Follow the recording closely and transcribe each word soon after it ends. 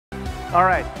All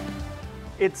right.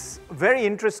 It's very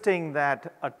interesting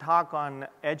that a talk on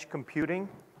edge computing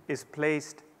is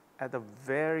placed at the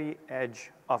very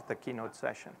edge of the keynote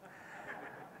session.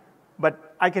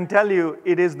 But I can tell you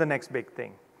it is the next big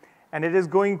thing. And it is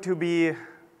going to be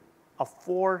a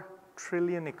 4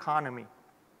 trillion economy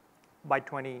by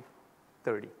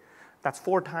 2030. That's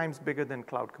 4 times bigger than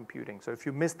cloud computing. So if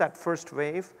you missed that first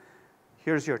wave,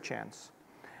 here's your chance.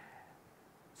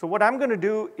 So what I'm going to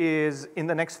do is, in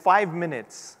the next 5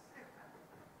 minutes,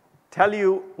 tell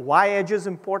you why edge is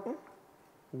important,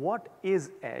 what is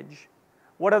edge,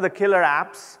 what are the killer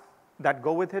apps that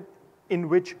go with it, in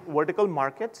which vertical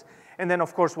markets, and then,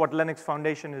 of course, what Linux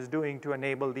Foundation is doing to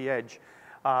enable the edge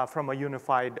from a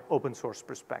unified open source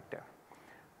perspective.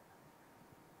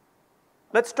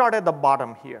 Let's start at the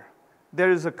bottom here. There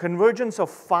is a convergence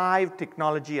of 5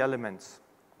 technology elements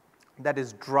that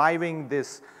is driving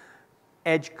this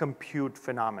edge compute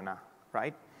phenomena,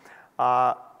 right?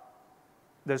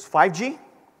 There's 5G.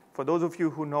 For those of you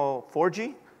who know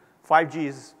 4G, 5G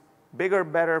is bigger,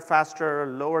 better, faster,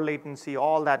 lower latency,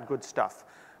 all that good stuff.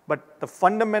 But the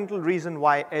fundamental reason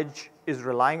why edge is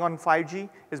relying on 5G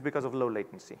is because of low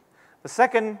latency. The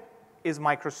second is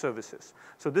microservices.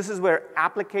 So this is where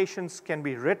applications can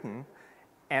be written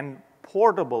and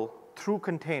portable through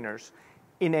containers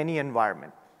in any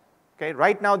environment. Okay?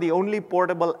 Right now, the only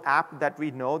portable app that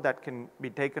we know that can be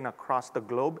taken across the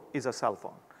globe is a cell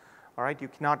phone. All right? You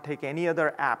cannot take any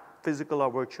other app, physical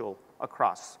or virtual,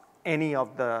 across any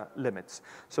of the limits.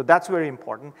 So that's very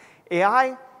important.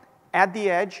 AI at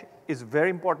the edge is very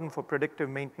important for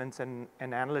predictive maintenance and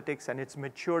analytics, and it's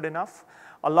matured enough,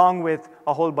 along with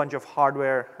a whole bunch of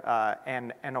hardware,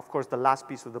 and of course, the last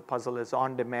piece of the puzzle is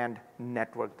on-demand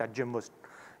network that Jim was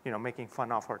making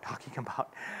fun of or talking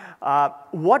about.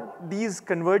 What these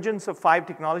convergence of 5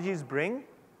 technologies bring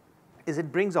is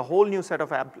it brings a whole new set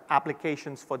of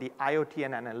applications for the IoT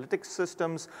and analytics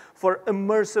systems, for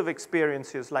immersive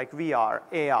experiences like VR,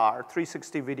 AR,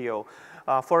 360 video,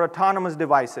 for autonomous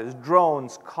devices,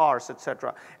 drones, cars,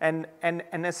 etc. And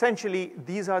essentially,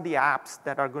 these are the apps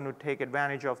that are going to take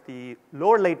advantage of the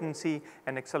lower latency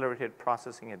and accelerated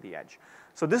processing at the edge.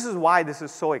 So this is why this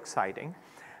is so exciting.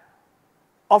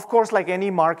 Of course, like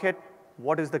any market,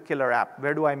 what is the killer app?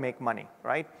 Where do I make money,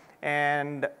 right?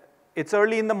 And it's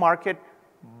early in the market,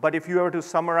 but if you were to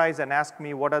summarize and ask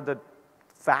me what are the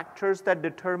factors that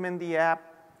determine the app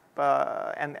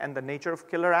and the nature of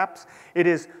killer apps, it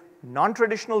is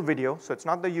non-traditional video, so it's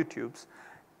not the YouTubes,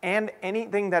 and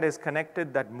anything that is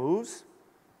connected that moves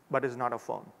but is not a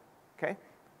phone, okay?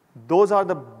 Those are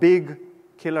the big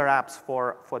killer apps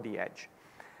for the edge.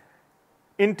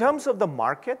 In terms of the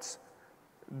markets,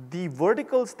 the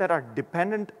verticals that are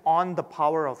dependent on the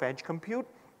power of edge compute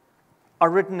are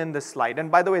written in this slide. And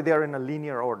by the way, they are in a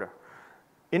linear order.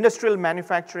 Industrial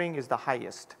manufacturing is the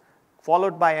highest,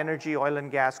 followed by energy, oil and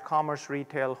gas, commerce,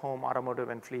 retail, home, automotive,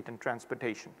 and fleet and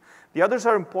transportation. The others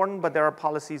are important, but there are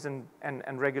policies and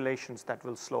regulations that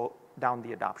will slow down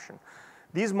the adoption.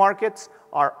 These markets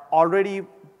are already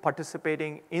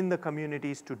participating in the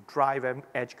communities to drive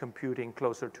edge computing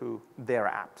closer to their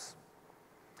apps.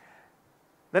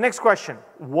 The next question,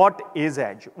 what is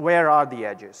edge? Where are the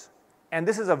edges? And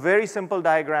this is a very simple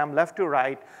diagram, left to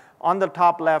right. On the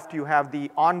top left, you have the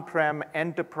on-prem,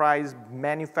 enterprise,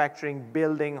 manufacturing,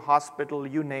 building, hospital,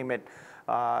 you name it,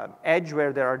 edge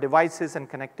where there are devices and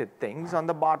connected things. On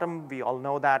the bottom, we all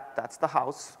know that, that's the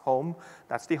house, home,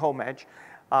 that's the home edge.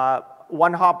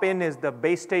 One hop in is the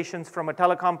base stations from a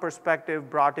telecom perspective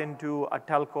brought into a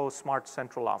telco smart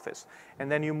central office.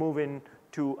 And then you move in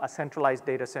to a centralized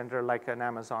data center like an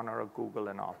Amazon or a Google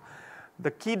and all.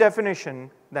 The key definition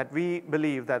that we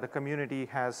believe that the community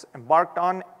has embarked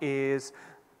on is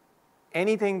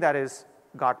anything that is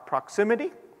got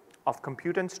proximity of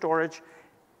compute and storage,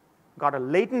 got a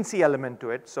latency element to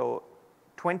it, so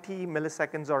 20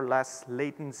 milliseconds or less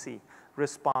latency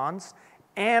response,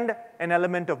 and an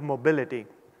element of mobility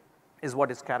is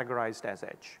what is categorized as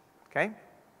edge, okay?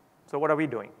 So what are we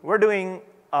doing? We're doing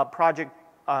a project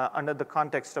under the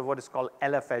context of what is called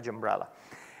LF Edge umbrella.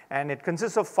 And it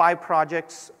consists of 5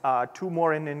 projects, 2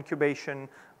 more in incubation,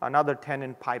 another 10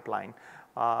 in pipeline.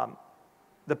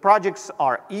 The projects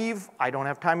are Eve. I don't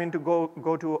have time to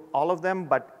go to all of them,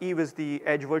 but Eve is the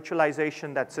edge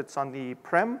virtualization that sits on the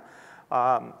prem.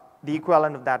 The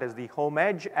equivalent of that is the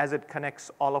HomeEdge, as it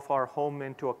connects all of our home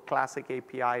into a classic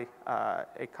API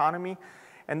economy.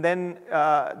 And then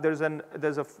there's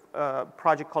a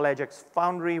project called EdgeX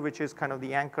Foundry, which is kind of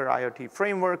the anchor IoT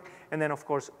framework. And then, of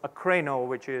course, Akraino,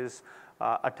 which is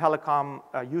a telecom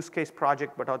use case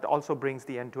project, but it also brings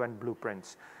the end-to-end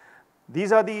blueprints.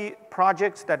 These are the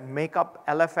projects that make up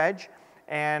LF-Edge.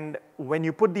 And when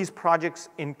you put these projects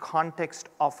in context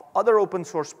of other open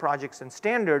source projects and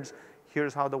standards,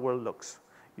 here's how the world looks.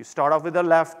 You start off with the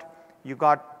left. You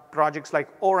got projects like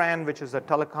ORAN, which is a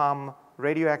telecom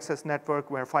radio access network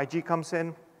where 5G comes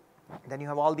in. Then you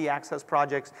have all the access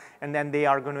projects, and then they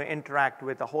are going to interact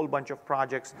with a whole bunch of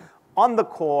projects on the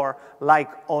core,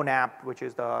 like ONAP, which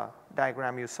is the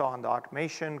diagram you saw on the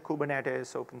automation,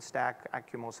 Kubernetes, OpenStack,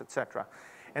 Acumos, et cetera.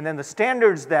 And then the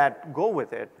standards that go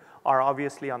with it are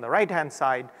obviously on the right-hand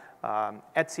side,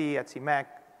 ETSI, ETSI Mech,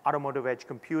 automotive edge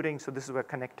computing. So this is where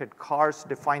connected cars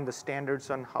define the standards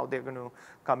on how they're going to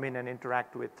come in and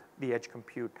interact with the edge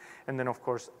compute. And then, of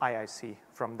course, IIC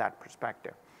from that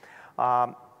perspective.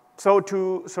 So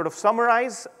to sort of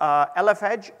summarize,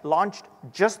 LF-Edge launched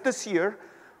just this year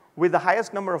with the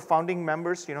highest number of founding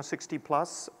members, 60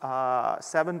 plus,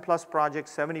 7 plus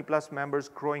projects, 70 plus members,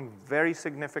 growing very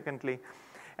significantly.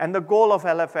 And the goal of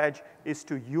LF-Edge is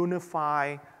to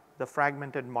unify the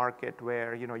fragmented market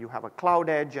where you have a cloud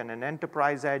edge and an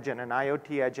enterprise edge and an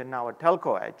IoT edge and now a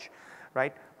telco edge,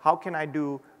 right? How can I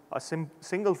do a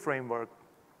single framework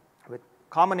with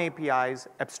common APIs,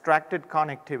 abstracted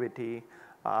connectivity,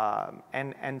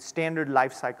 and standard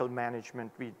lifecycle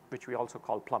management, which we also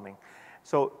call plumbing.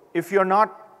 So if you're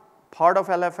not part of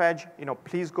LF-Edge,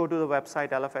 please go to the website,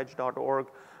 lfedge.org.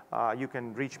 You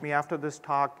can reach me after this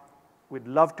talk. We'd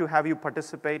love to have you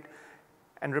participate.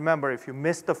 And remember, if you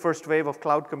missed the first wave of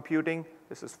cloud computing,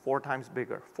 this is 4 times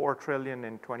bigger, 4 trillion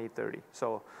in 2030.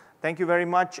 So thank you very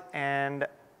much, and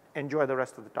enjoy the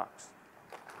rest of the talks.